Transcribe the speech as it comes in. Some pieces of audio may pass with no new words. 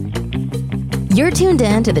You're tuned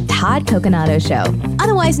in to the Todd Coconato Show,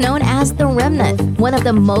 otherwise known as The Remnant, one of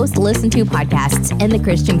the most listened to podcasts in the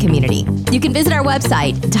Christian community. You can visit our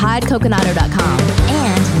website, toddcoconato.com.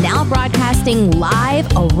 And now broadcasting live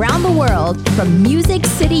around the world from Music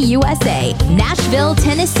City, USA, Nashville,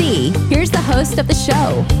 Tennessee, here's the host of the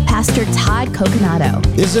show, Pastor Todd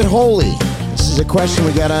Coconato. Is it holy? This is a question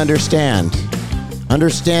we got to understand.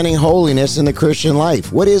 Understanding holiness in the Christian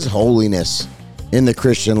life. What is holiness in the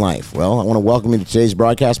Christian life? Well, I want to welcome you to today's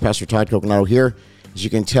broadcast. Pastor Todd Coconato here. As you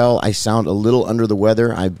can tell, I sound a little under the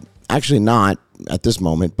weather. I'm actually not at this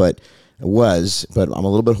moment, but I'm a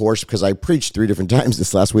little bit hoarse because I preached 3 different times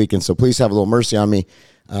this last week, and so please have a little mercy on me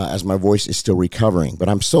as my voice is still recovering. But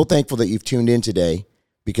I'm so thankful that you've tuned in today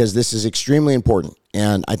because this is extremely important,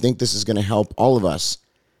 and I think this is going to help all of us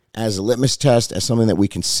as a litmus test, as something that we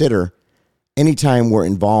consider anytime we're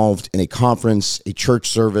involved in a conference, a church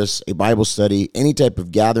service, a Bible study, any type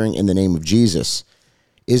of gathering in the name of Jesus,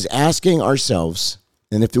 is asking ourselves,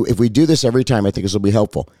 and if we do this every time, I think this will be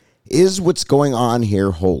helpful, is what's going on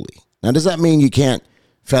here holy? Now, does that mean you can't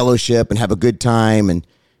fellowship and have a good time and,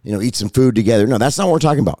 eat some food together? No, that's not what we're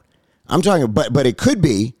talking about. I'm talking, but it could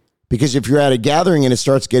be, because if you're at a gathering and it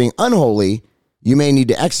starts getting unholy, you may need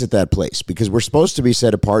to exit that place, because we're supposed to be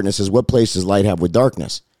set apart, and it says, what place does light have with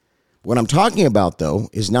darkness? What I'm talking about, though,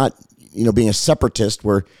 is not, being a separatist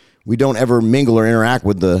where we don't ever mingle or interact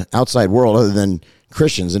with the outside world other than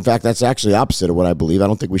Christians. In fact, that's actually opposite of what I believe. I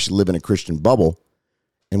don't think we should live in a Christian bubble.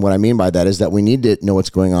 And what I mean by that is that we need to know what's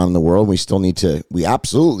going on in the world. We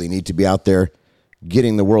absolutely need to be out there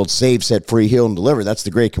getting the world saved, set free, healed, and delivered. That's the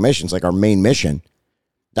Great Commission. It's like our main mission.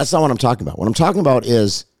 That's not what I'm talking about. What I'm talking about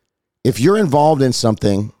is if you're involved in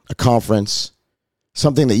something, a conference,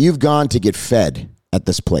 something that you've gone to get fed at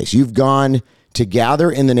this place. You've gone to gather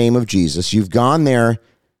in the name of Jesus. You've gone there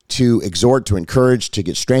to exhort, to encourage, to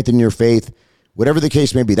get strength in your faith, whatever the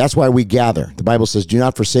case may be. That's why we gather. The Bible says, do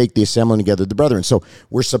not forsake the assembling together of the brethren. So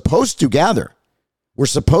we're supposed to gather. We're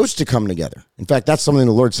supposed to come together. In fact, that's something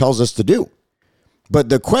the Lord tells us to do. But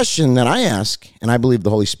the question that I ask, and I believe the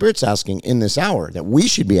Holy Spirit's asking in this hour, that we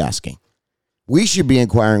should be asking, we should be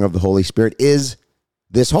inquiring of the Holy Spirit, is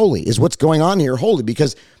this holy? Is what's going on here holy?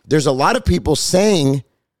 Because there's a lot of people saying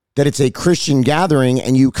that it's a Christian gathering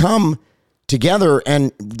and you come together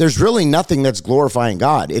and there's really nothing that's glorifying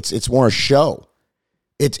God. It's more a show.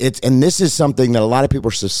 And this is something that a lot of people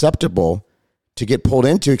are susceptible to get pulled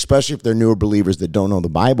into, especially if they're newer believers that don't know the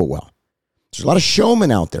Bible well. There's a lot of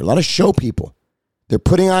showmen out there, a lot of show people. They're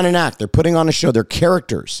putting on an act. They're putting on a show. They're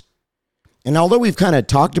characters. And although we've kind of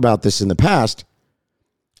talked about this in the past,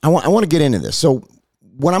 I want to get into this. So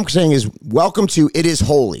what I'm saying is, welcome to It Is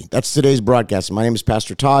Holy. That's today's broadcast. My name is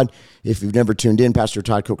Pastor Todd. If you've never tuned in, Pastor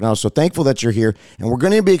Todd Coconato. So thankful that you're here. And we're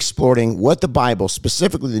going to be exploring what the Bible,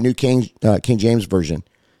 specifically the New King James Version,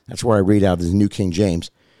 that's where I read out of the New King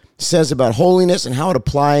James, says about holiness and how it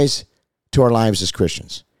applies to our lives as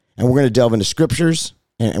Christians. And we're going to delve into scriptures,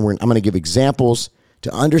 and I'm going to give examples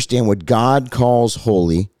to understand what God calls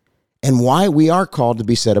holy and why we are called to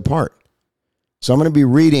be set apart. So I'm going to be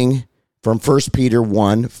reading from 1 Peter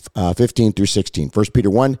 1, 15 through 16. 1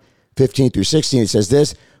 Peter 1, 15 through 16, it says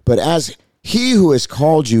this, but as he who has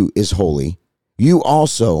called you is holy, you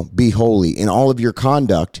also be holy in all of your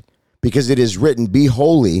conduct, because it is written, be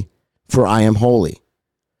holy, for I am holy.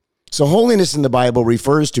 So holiness in the Bible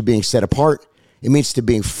refers to being set apart. It means to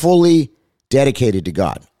being fully dedicated to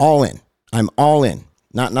God. All in. I'm all in.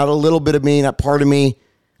 Not a little bit of me, not part of me.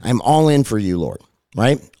 I'm all in for you, Lord,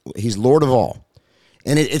 right? He's Lord of all.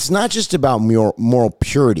 And it's not just about moral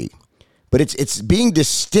purity, but it's being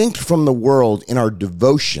distinct from the world in our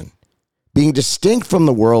devotion, being distinct from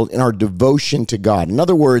the world in our devotion to God. In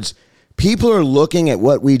other words, people are looking at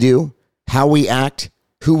what we do, how we act,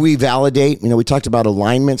 who we validate. We talked about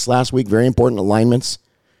alignments last week, very important alignments.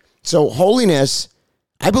 So holiness,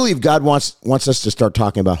 I believe God wants us to start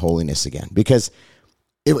talking about holiness again, because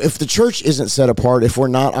if the church isn't set apart, if we're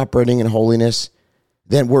not operating in holiness,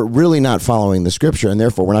 then we're really not following the scripture, and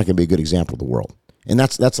therefore we're not going to be a good example of the world. And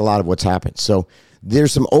that's a lot of what's happened. So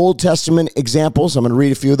there's some Old Testament examples. I'm going to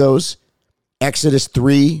read a few of those. Exodus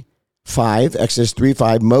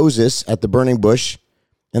 3:5, Moses at the burning bush.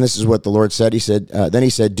 And this is what the Lord said. He said, then he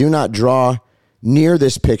said, do not draw near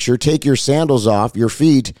this picture. Take your sandals off your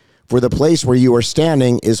feet, for the place where you are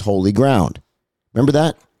standing is holy ground. Remember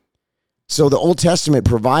that? So the Old Testament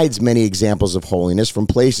provides many examples of holiness, from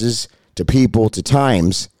places to people to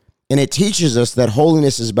times, and it teaches us that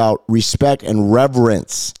holiness is about respect and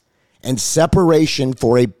reverence and separation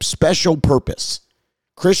for a special purpose.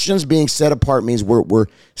 Christians being set apart means we're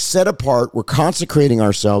set apart, we're consecrating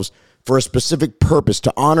ourselves for a specific purpose,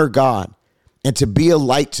 to honor God and to be a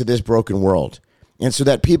light to this broken world. And so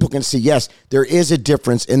that people can see, yes, there is a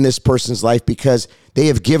difference in this person's life because they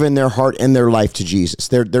have given their heart and their life to Jesus.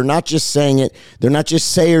 They're not just saying it. They're not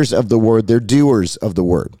just sayers of the word. They're doers of the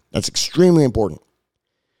word. That's extremely important.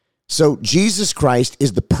 So Jesus Christ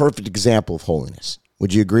is the perfect example of holiness.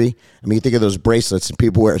 Would you agree? I mean, you think of those bracelets and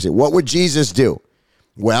people wear it. Say, what would Jesus do?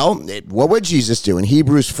 Well, what would Jesus do? In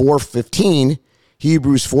Hebrews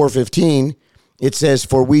 4:15, it says,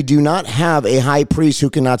 for we do not have a high priest who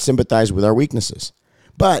cannot sympathize with our weaknesses,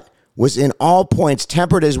 but was in all points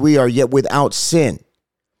tempered as we are, yet without sin.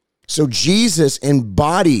 So Jesus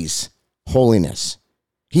embodies holiness.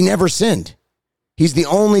 He never sinned. He's the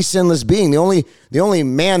only sinless being, the only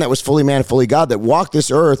man that was fully man and fully God that walked this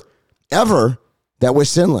earth ever that was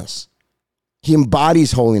sinless. He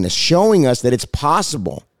embodies holiness, showing us that it's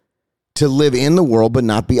possible to live in the world but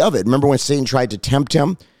not be of it. Remember when Satan tried to tempt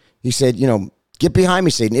him? He said, get behind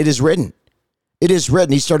me, Satan. It is written. It is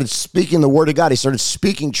written. He started speaking the word of God. He started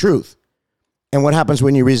speaking truth. And what happens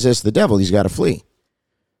when you resist the devil? He's got to flee.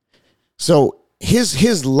 So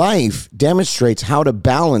his life demonstrates how to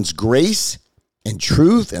balance grace and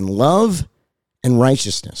truth and love and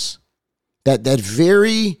righteousness. That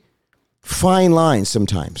very fine line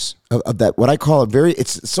sometimes of that, what I call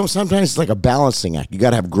sometimes it's like a balancing act. You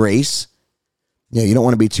got to have grace. You don't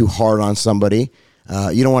want to be too hard on somebody.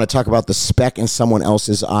 You don't want to talk about the speck in someone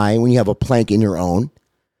else's eye when you have a plank in your own.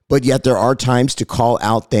 But yet there are times to call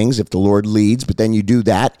out things if the Lord leads, but then you do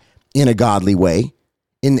that in a godly way,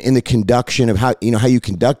 in the conduction of how you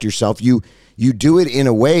conduct yourself. You do it in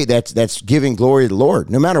a way that's giving glory to the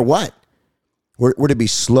Lord, no matter what. We're to be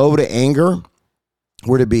slow to anger.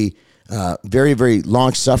 We're to be very, very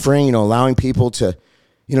long-suffering, allowing people to,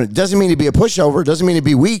 it doesn't mean to be a pushover. It doesn't mean to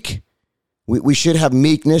be weak. We should have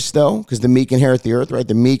meekness, though, because the meek inherit the earth, right?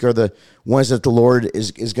 The meek are the ones that the Lord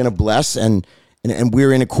is going to bless, and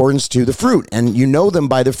we're in accordance to the fruit, and you know them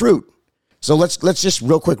by the fruit. So let's just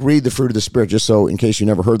real quick read the fruit of the Spirit, just so in case you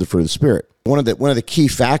never heard the fruit of the Spirit. One of the key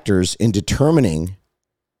factors in determining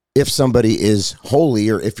if somebody is holy,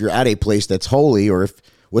 or if you're at a place that's holy, or if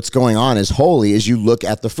what's going on is holy, is you look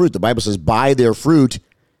at the fruit. The Bible says, by their fruit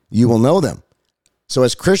you will know them. So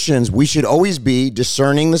as Christians, we should always be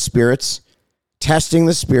discerning the spirits, testing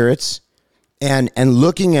the spirits, and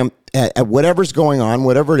looking at whatever's going on,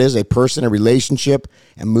 whatever it is, a person, a relationship,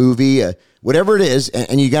 a movie, whatever it is,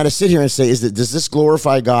 and you got to sit here and say, does this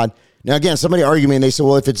glorify God? Now, again, somebody argued me, and they say,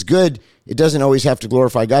 well, if it's good, it doesn't always have to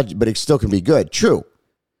glorify God, but it still can be good. True.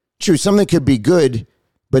 Something could be good,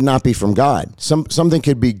 but not be from God. Something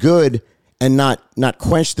could be good and not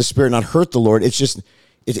quench the Spirit, not hurt the Lord. It's just,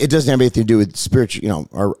 it doesn't have anything to do with spiritual,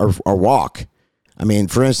 our walk. I mean,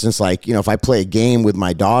 for instance, like, if I play a game with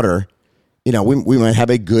my daughter, we might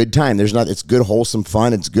have a good time. It's good, wholesome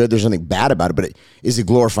fun. It's good. There's nothing bad about it, but is it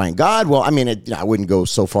glorifying God? Well, I mean, I wouldn't go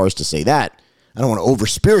so far as to say that. I don't want to over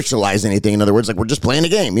spiritualize anything. In other words, like, we're just playing a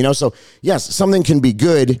game, So yes, something can be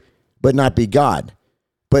good, but not be God.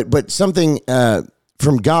 But something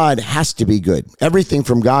from God has to be good. Everything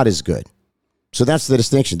from God is good. So that's the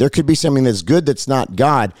distinction. There could be something that's good that's not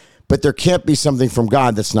God, but there can't be something from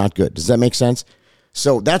God that's not good. Does that make sense?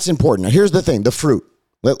 So that's important. Now, here's the thing, the fruit.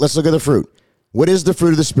 Let's look at the fruit. What is the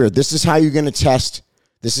fruit of the Spirit? This is how you're going to test.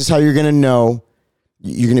 This is how you're going to know.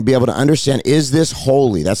 You're going to be able to understand, is this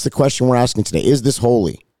holy? That's the question we're asking today. Is this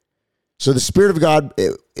holy? So the Spirit of God,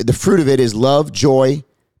 the fruit of it is love, joy,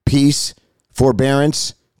 peace,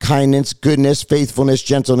 forbearance, kindness, goodness, faithfulness,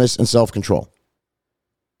 gentleness, and self-control.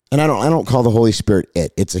 And I don't call the Holy Spirit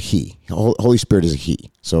it. It's a he. Holy Spirit is a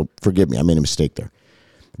he. So forgive me. I made a mistake there.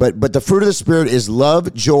 But the fruit of the Spirit is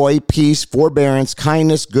love, joy, peace, forbearance,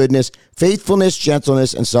 kindness, goodness, faithfulness,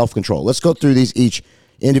 gentleness, and self-control. Let's go through these each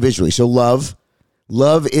individually. So love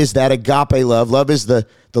is that agape love. Love is the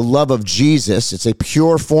love of Jesus. It's a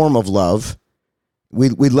pure form of love. We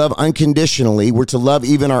love unconditionally. We're to love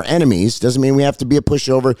even our enemies. Doesn't mean we have to be a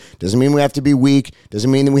pushover. Doesn't mean we have to be weak. Doesn't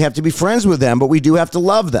mean that we have to be friends with them, but we do have to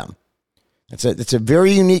love them. That's a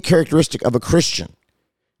very unique characteristic of a Christian,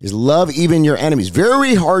 is love even your enemies.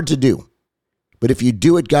 Very hard to do. But if you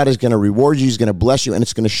do it, God is going to reward you. He's going to bless you, and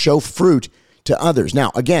it's going to show fruit to others.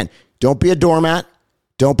 Now, again, don't be a doormat.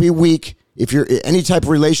 Don't be weak. If you're in any type of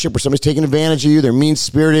relationship where somebody's taking advantage of you, they're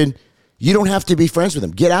mean-spirited, you don't have to be friends with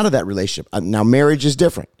them. Get out of that relationship. Now, marriage is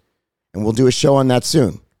different, and we'll do a show on that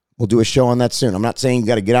soon. I'm not saying you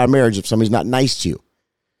got to get out of marriage if somebody's not nice to you.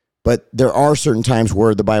 But there are certain times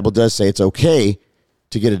where the Bible does say it's okay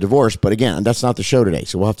to get a divorce. But again, that's not the show today,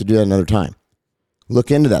 so we'll have to do that another time.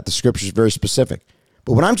 Look into that. The scripture is very specific.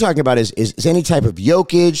 But what I'm talking about is any type of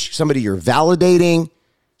yokage, somebody you're validating,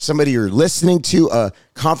 somebody you're listening to,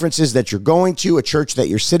 conferences that you're going to, a church that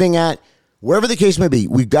you're sitting at, wherever the case may be,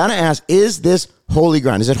 we've got to ask, is this holy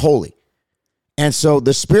ground? Is it holy? And so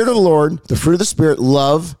the Spirit of the Lord, the fruit of the Spirit,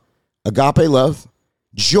 love, agape love,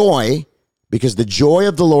 joy, because the joy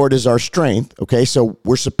of the Lord is our strength, okay? So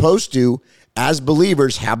we're supposed to, as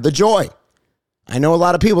believers, have the joy. I know a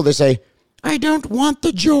lot of people that say, I don't want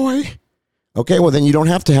the joy. Okay, well, then you don't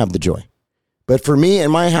have to have the joy. But for me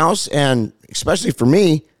and my house, and especially for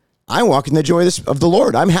me, I walk in the joy of the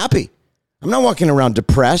Lord. I'm happy. I'm not walking around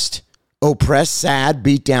depressed, oppressed, sad,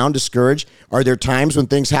 beat down, discouraged. Are there times when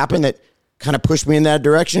things happen that kind of push me in that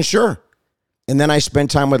direction? Sure. And then I spend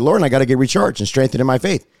time with the Lord, and I got to get recharged and strengthened in my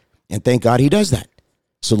faith. And thank God he does that.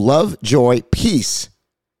 So love, joy, peace.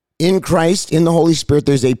 In Christ, in the Holy Spirit,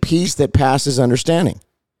 there's a peace that passes understanding.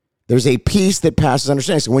 There's a peace that passes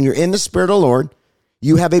understanding. So when you're in the Spirit of the Lord,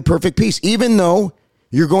 you have a perfect peace, even though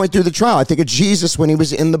you're going through the trial. I think of Jesus when he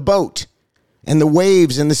was in the boat and the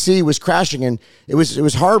waves and the sea was crashing, and it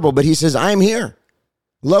was horrible, but he says, I'm here.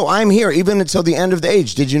 Lo, I'm here, even until the end of the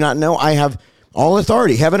age. Did you not know I have all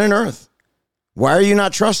authority, heaven and earth? Why are you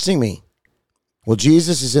not trusting me? Well,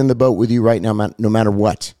 Jesus is in the boat with you right now, no matter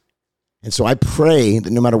what. And so I pray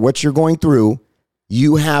that no matter what you're going through,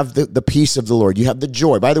 you have the peace of the Lord. You have the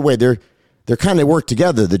joy. By the way, they're kind of work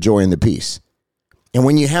together, the joy and the peace. And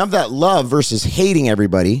when you have that love versus hating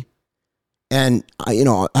everybody, and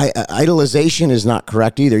idolization is not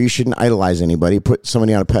correct either. You shouldn't idolize anybody, put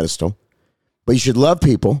somebody on a pedestal, but you should love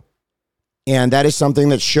people. And that is something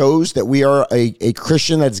that shows that we are a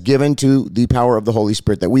Christian that's given to the power of the Holy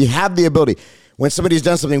Spirit, that we have the ability. When somebody's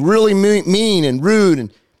done something really mean and rude,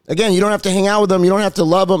 and again, you don't have to hang out with them. You don't have to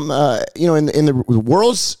love them. In the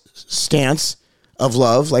world's stance of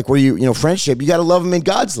love, like where friendship, you got to love them in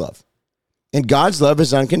God's love. And God's love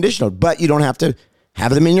is unconditional, but you don't have to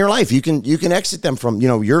have them in your life. You can exit them from,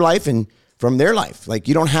 your life and from their life. Like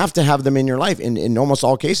you don't have to have them in your life in almost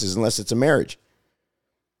all cases, unless it's a marriage.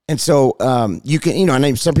 And so you can,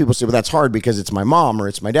 and some people say, well, that's hard because it's my mom or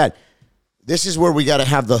it's my dad. This is where we got to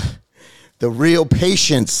have the real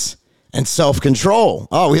patience and self-control.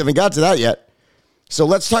 Oh, we haven't got to that yet. So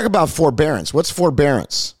let's talk about forbearance. What's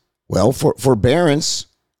forbearance? Well, forbearance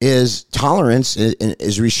is tolerance,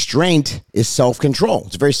 is restraint, is self-control.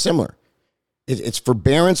 It's very similar. It's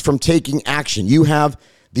forbearance from taking action. You have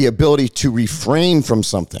the ability to refrain from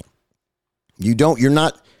something. You're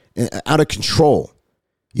not out of control.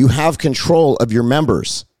 You have control of your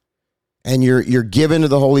members, and you're given to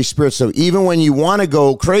the Holy Spirit. So even when you want to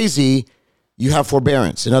go crazy, you have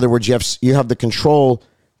forbearance. In other words, you have the control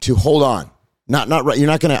to hold on. Not right. You're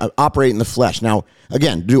not going to operate in the flesh. Now,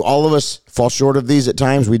 again, do all of us fall short of these at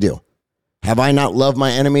times? We do. Have I not loved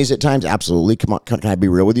my enemies at times? Absolutely. Come on, can I be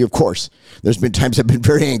real with you? Of course. There's been times I've been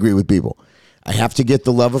very angry with people. I have to get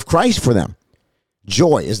the love of Christ for them.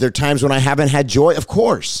 Joy. Is there times when I haven't had joy? Of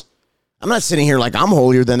course. I'm not sitting here like I'm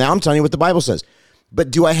holier than thou. I'm telling you what the Bible says.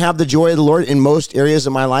 But do I have the joy of the Lord in most areas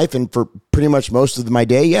of my life and for pretty much most of my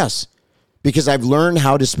day? Yes. Because I've learned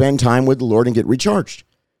how to spend time with the Lord and get recharged.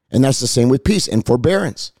 And that's the same with peace and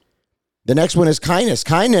forbearance. The next one is kindness.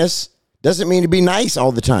 Kindness doesn't mean to be nice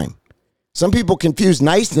all the time. Some people confuse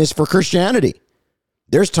niceness for Christianity.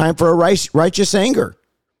 There's time for a righteous anger.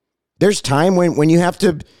 There's time when you have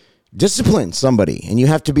to discipline somebody and you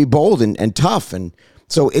have to be bold and tough. And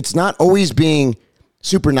so it's not always being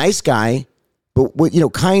super nice guy, but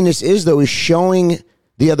what kindness is, though, is showing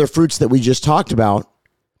the other fruits that we just talked about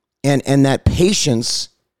and that patience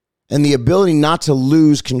and the ability not to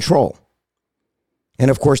lose control. And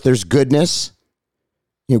of course, there's goodness.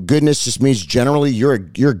 Goodness just means generally you're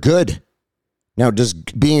good. Now, does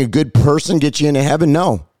being a good person get you into heaven?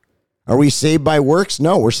 No. Are we saved by works?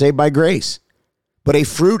 No, we're saved by grace. But a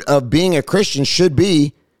fruit of being a Christian should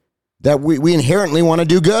be that we inherently want to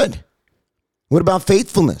do good. What about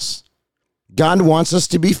faithfulness? God wants us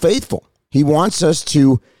to be faithful. He wants us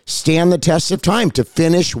to stand the test of time, to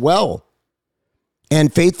finish well.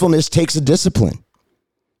 And faithfulness takes a discipline.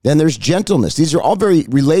 Then there's gentleness. These are all very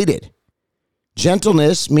related.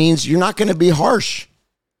 Gentleness means you're not going to be harsh.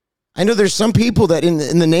 I know there's some people that in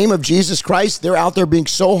the name of Jesus Christ, they're out there being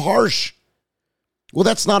so harsh. Well,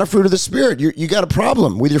 that's not a fruit of the Spirit. You got a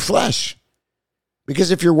problem with your flesh.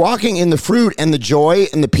 Because if you're walking in the fruit and the joy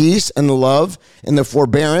and the peace and the love and the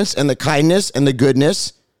forbearance and the kindness and the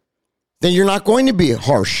goodness, then you're not going to be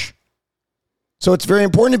harsh. So it's very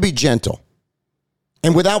important to be gentle.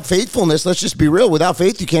 And without faithfulness, let's just be real, without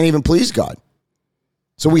faith, you can't even please God.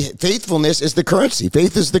 So faithfulness is the currency.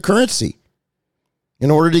 Faith is the currency in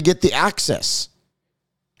order to get the access.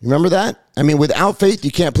 Remember that? I mean, without faith,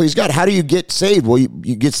 you can't please God. How do you get saved? Well,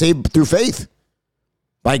 you get saved through faith.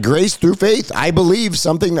 By grace through faith, I believe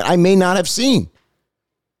something that I may not have seen.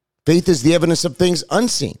 Faith is the evidence of things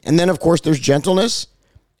unseen. And then, of course, there's gentleness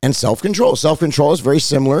and self-control. Self-control is very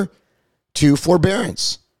similar to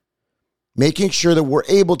forbearance. Making sure that we're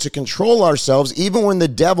able to control ourselves even when the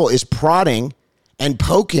devil is prodding and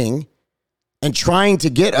poking and trying to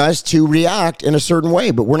get us to react in a certain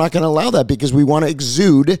way. But we're not going to allow that because we want to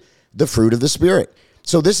exude the fruit of the Spirit.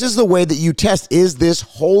 So this is the way that you test, is this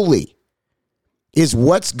holy? Is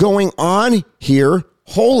what's going on here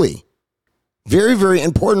holy? Very, very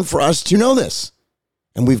important for us to know this.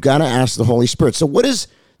 And we've got to ask the Holy Spirit. So what does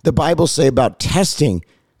the Bible say about testing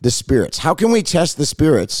the spirits? How can we test the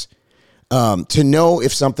spirits to know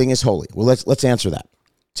if something is holy? Well, let's answer that.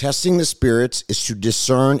 Testing the spirits is to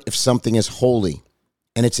discern if something is holy.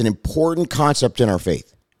 And it's an important concept in our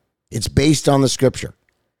faith. It's based on the scripture.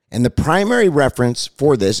 And the primary reference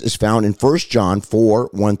for this is found in 1 John 4,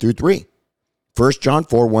 1 through 3. 1 John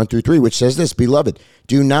 4, 1 through 3, which says this, Beloved,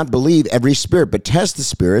 do not believe every spirit, but test the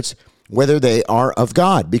spirits, whether they are of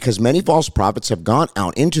God, because many false prophets have gone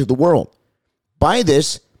out into the world. By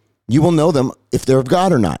this, you will know them if they're of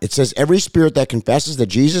God or not. It says, every spirit that confesses that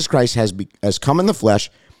Jesus Christ has come in the flesh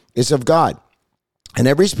is of God. And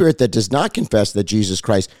every spirit that does not confess that Jesus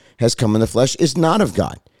Christ has come in the flesh is not of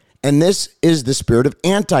God. And this is the spirit of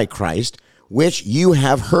Antichrist, which you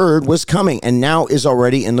have heard was coming and now is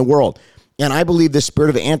already in the world. And I believe the spirit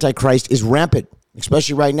of Antichrist is rampant,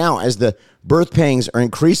 especially right now as the birth pangs are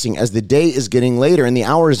increasing, as the day is getting later and the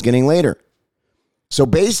hour is getting later. So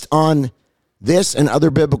based on this and other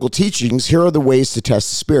biblical teachings, here are the ways to test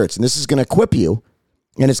the spirits. And this is going to equip you,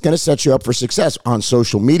 and it's going to set you up for success on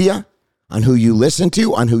social media, on who you listen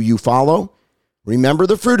to, on who you follow. Remember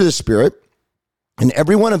the fruit of the Spirit, and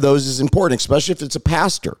every one of those is important, especially if it's a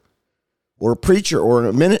pastor or a preacher or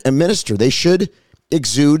a minister. They should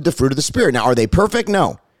exude the fruit of the Spirit. Now, are they perfect?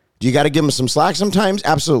 No. Do you got to give them some slack sometimes?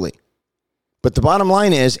 Absolutely. But the bottom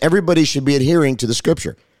line is everybody should be adhering to the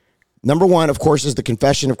scripture. Number one, of course, is the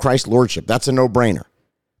confession of Christ's lordship. That's a no-brainer.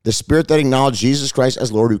 The spirit that acknowledges Jesus Christ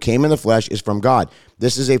as Lord who came in the flesh is from God.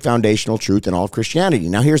 This is a foundational truth in all of Christianity.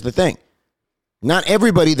 Now, here's the thing. Not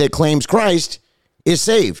everybody that claims Christ is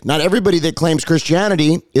saved. Not everybody that claims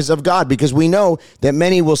Christianity is of God, because we know that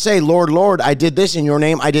many will say, Lord, Lord, I did this in your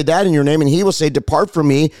name, I did that in your name, and he will say, depart from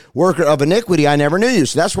me, worker of iniquity, I never knew you.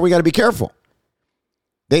 So that's where we got to be careful.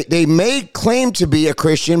 They may claim to be a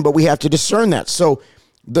Christian, but we have to discern that. So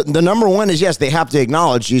the number one is, yes, they have to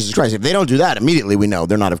acknowledge Jesus Christ. If they don't do that, immediately we know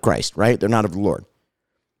they're not of Christ, right? They're not of the Lord.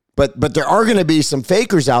 But there are going to be some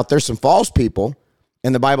fakers out there, some false people,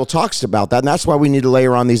 and the Bible talks about that, and that's why we need to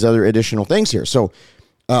layer on these other additional things here. So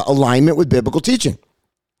alignment with biblical teaching.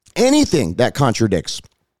 Anything that contradicts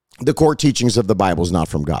the core teachings of the Bible is not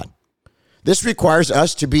from God. This requires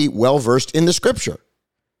us to be well-versed in the Scripture.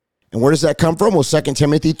 And where does that come from? Well, 2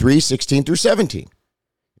 Timothy 3, 16 through 17.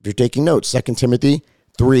 If you're taking notes, 2 Timothy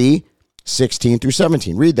 3, 16 through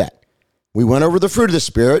 17. Read that. We went over the fruit of the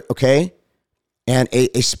Spirit, okay? And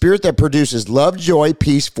a spirit that produces love, joy,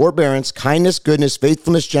 peace, forbearance, kindness, goodness,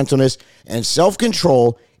 faithfulness, gentleness, and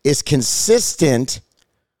self-control is consistent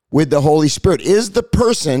with the Holy Spirit. Is the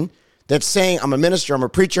person that's saying, I'm a minister, I'm a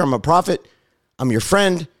preacher, I'm a prophet, I'm your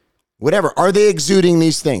friend, whatever, are they exuding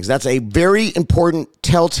these things? That's a very important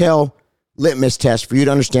telltale litmus test for you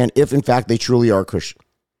to understand if, in fact, they truly are a Christian.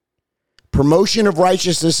 Promotion of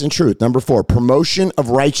righteousness and truth. Number 4, promotion of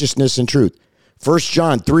righteousness and truth. 1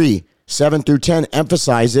 John 3, 7 through 10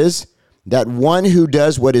 emphasizes that one who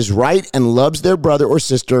does what is right and loves their brother or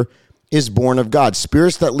sister is born of God.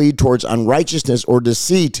 Spirits that lead towards unrighteousness or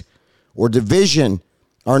deceit or division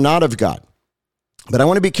are not of God. But I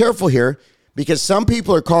want to be careful here, because some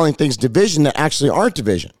people are calling things division that actually aren't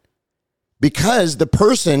division. Because the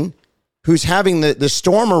person who's having the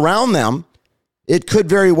storm around them, it could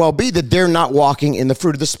very well be that they're not walking in the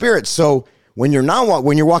fruit of the Spirit. So when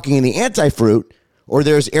you're walking in the anti-fruit, or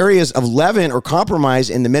there's areas of leaven or compromise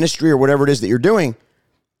in the ministry or whatever it is that you're doing,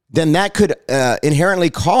 then that could inherently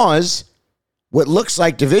cause what looks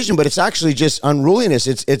like division, but it's actually just unruliness.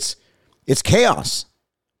 It's chaos.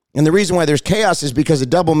 And the reason why there's chaos is because a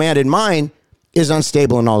double-minded mind is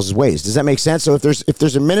unstable in all his ways. Does that make sense? So if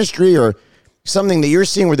there's a ministry or something that you're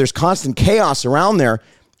seeing where there's constant chaos around there,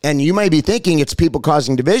 and you might be thinking it's people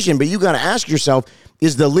causing division, but you got to ask yourself,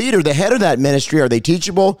 is the leader, the head of that ministry, are they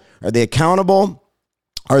teachable? Are they accountable?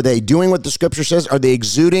 Are they doing what the scripture says? Are they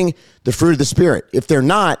exuding the fruit of the Spirit? If they're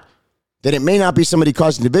not, then it may not be somebody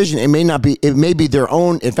causing division. It may be their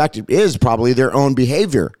own, in fact, it is probably their own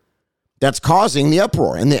behavior that's causing the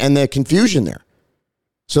uproar and the confusion there.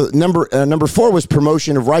 So number 4 was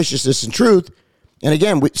promotion of righteousness and truth. And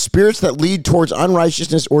again, spirits that lead towards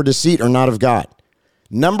unrighteousness or deceit are not of God.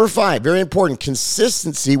 Number 5, very important,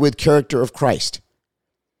 consistency with character of Christ.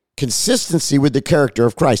 Consistency with the character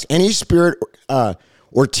of Christ. Any spirit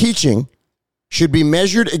or teaching should be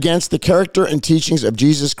measured against the character and teachings of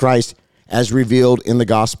Jesus Christ as revealed in the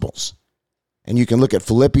Gospels. And you can look at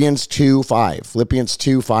Philippians 2:5. Philippians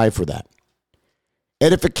 2:5 for that.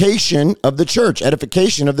 Edification of the church.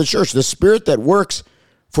 Edification of the church. The spirit that works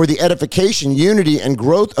for the edification, unity, and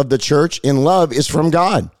growth of the church in love is from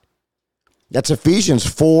God. That's Ephesians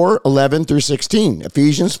 4:11 through 16.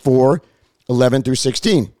 Ephesians 4:11 through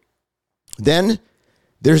 16. Then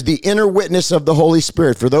there's the inner witness of the Holy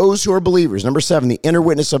Spirit. For those who are believers, number 7, the inner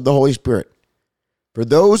witness of the Holy Spirit. For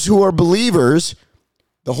those who are believers,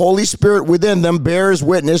 the Holy Spirit within them bears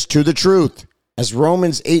witness to the truth. As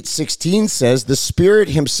Romans 8:16 says, the Spirit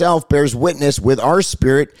himself bears witness with our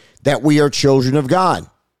spirit that we are children of God.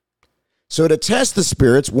 So to test the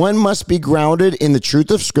spirits, one must be grounded in the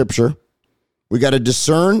truth of Scripture. We got to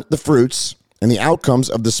discern the fruits and the outcomes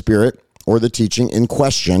of the Spirit or the teaching in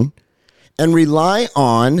question and rely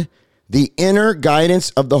on the inner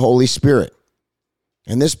guidance of the Holy Spirit.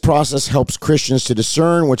 And this process helps Christians to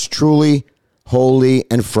discern what's truly holy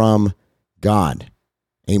and from God.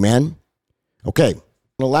 Amen? Okay,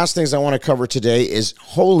 the last things I want to cover today is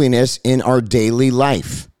holiness in our daily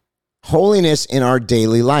life. Holiness in our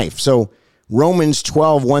daily life. So Romans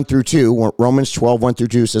 12:1 through 2, Romans 12:1 through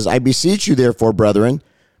 2 says, I beseech you therefore, brethren,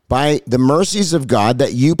 by the mercies of God,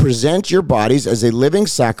 that you present your bodies as a living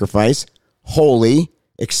sacrifice, holy,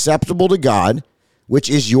 acceptable to God, which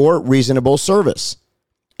is your reasonable service.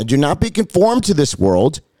 And do not be conformed to this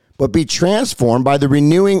world, but be transformed by the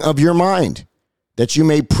renewing of your mind, that you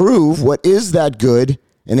may prove what is that good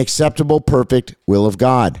and acceptable, perfect will of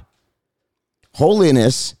God.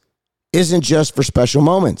 Holiness isn't just for special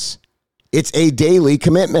moments. It's a daily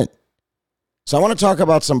commitment. So I want to talk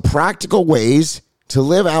about some practical ways to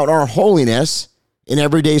live out our holiness in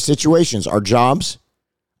everyday situations, our jobs,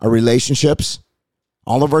 our relationships,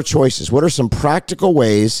 all of our choices. What are some practical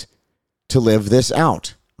ways to live this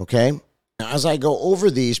out? Okay. Now, as I go over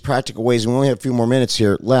these practical ways, and we only have a few more minutes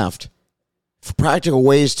here left, for practical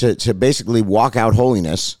ways to basically walk out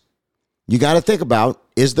holiness, you got to think about,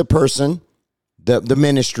 is the person, the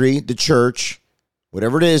ministry, the church,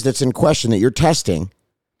 whatever it is that's in question that you're testing,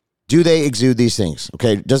 do they exude these things?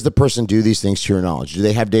 Okay. Does the person do these things to your knowledge? Do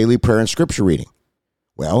they have daily prayer and scripture reading?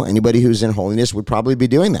 Well, anybody who's in holiness would probably be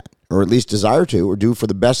doing that, or at least desire to, or do for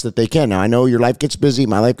the best that they can. Now, I know your life gets busy,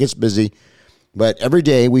 my life gets busy, but every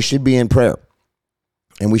day we should be in prayer,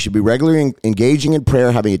 and we should be regularly engaging in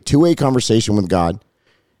prayer, having a two-way conversation with God,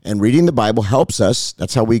 and reading the Bible helps us.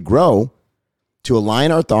 That's how we grow to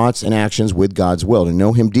align our thoughts and actions with God's will, to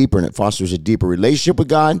know him deeper, and it fosters a deeper relationship with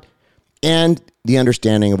God and the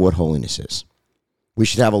understanding of what holiness is. We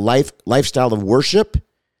should have a lifestyle of worship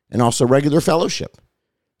and also regular fellowship.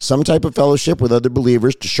 Some type of fellowship with other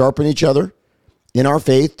believers to sharpen each other in our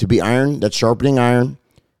faith, to be iron that's sharpening iron.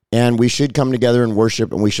 And we should come together and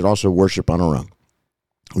worship, and we should also worship on our own.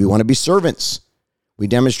 We want to be servants. We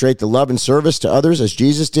demonstrate the love and service to others as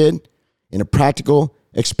Jesus did in a practical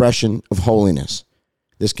expression of holiness.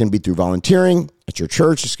 This can be through volunteering at your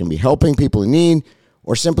church. This can be helping people in need,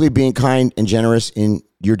 or simply being kind and generous in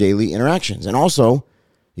your daily interactions. And also,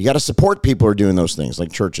 you got to support people who are doing those things,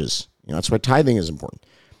 like churches. That's why tithing is important.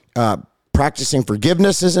 Practicing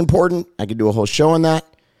forgiveness is important. I could do a whole show on that,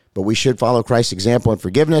 but we should follow Christ's example in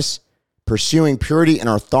forgiveness, pursuing purity in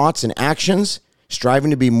our thoughts and actions,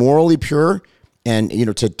 striving to be morally pure, and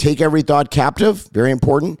to take every thought captive, very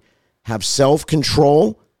important. Have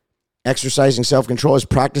self-control. Exercising self-control is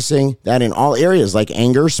practicing that in all areas like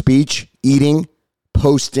anger, speech, eating,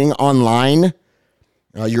 posting online,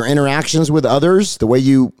 your interactions with others, the way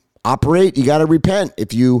you operate. You got to repent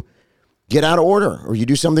if you get out of order or you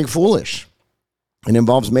do something foolish. It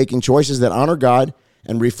involves making choices that honor God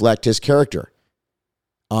and reflect his character.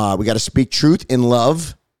 We got to speak truth in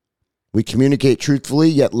love. We communicate truthfully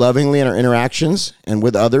yet lovingly in our interactions and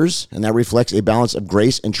with others, and that reflects a balance of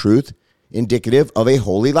grace and truth indicative of a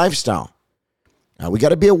holy lifestyle. We got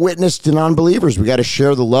to be a witness to non-believers. We got to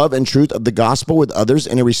share the love and truth of the gospel with others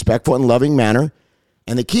in a respectful and loving manner.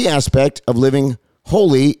 And the key aspect of living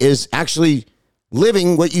holy is actually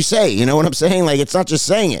living what you say. You know what I'm saying? Like, it's not just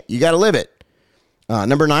saying it. You got to live it.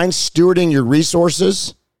 Number 9, stewarding your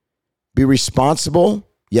resources. Be responsible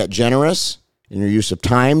yet generous in your use of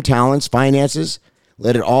time, talents, finances.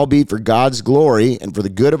 Let it all be for God's glory and for the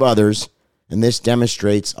good of others. And this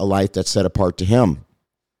demonstrates a life that's set apart to him.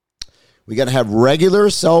 We got to have regular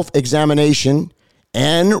self-examination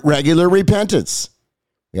and regular repentance.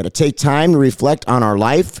 We got to take time to reflect on our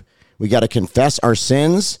life. We got to confess our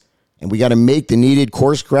sins, and we got to make the needed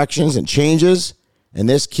course corrections and changes. And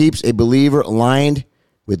this keeps a believer aligned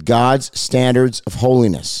with God's standards of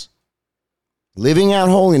holiness. Living out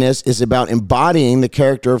holiness is about embodying the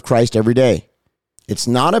character of Christ every day. It's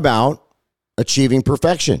not about achieving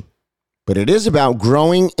perfection, but it is about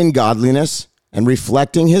growing in godliness and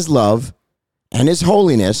reflecting his love and his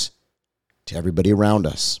holiness to everybody around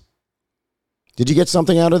us. Did you get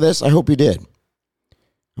something out of this? I hope you did.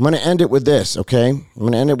 I'm going to end it with this, okay? I'm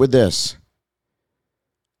going to end it with this.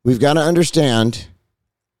 We've got to understand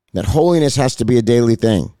that holiness has to be a daily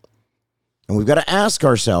thing. And we've got to ask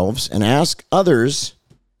ourselves and ask others,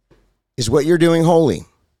 is what you're doing holy?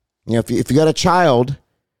 You know, if you got a child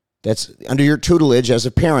that's under your tutelage as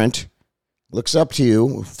a parent, looks up to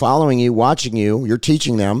you, following you, watching you, you're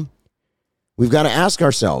teaching them, we've got to ask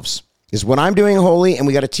ourselves, is what I'm doing holy? And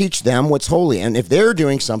we got to teach them what's holy. And if they're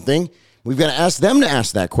doing something, we've got to ask them to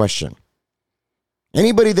ask that question.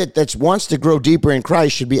 Anybody that wants to grow deeper in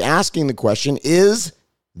Christ should be asking the question, is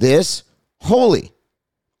this holy?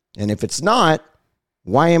 And if it's not,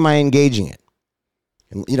 why am I engaging it?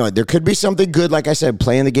 And, you know, there could be something good, like I said,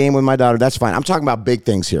 playing the game with my daughter. That's fine. I'm talking about big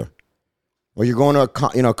things here. Or you're going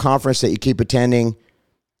to a conference that you keep attending,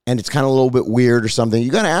 and it's kind of a little bit weird or something.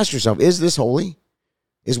 You got to ask yourself, is this holy?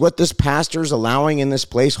 Is what this pastor's allowing in this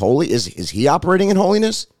place holy? Is he operating in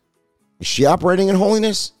holiness? Is she operating in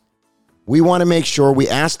holiness? We want to make sure we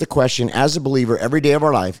ask the question as a believer every day of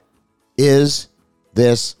our life, is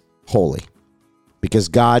this holy? Because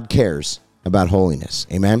God cares about holiness.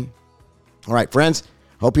 Amen? All right, friends,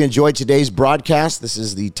 hope you enjoyed today's broadcast. This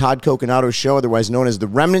is the Todd Coconato Show, otherwise known as The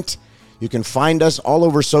Remnant. You can find us all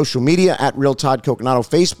over social media at Real Todd Coconato,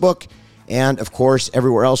 Facebook, and, of course,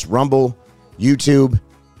 everywhere else, Rumble, YouTube.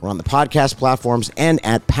 We're on the podcast platforms and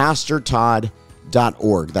at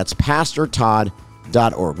pastortodd.org. That's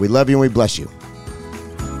pastortodd.org. We love you and we bless you.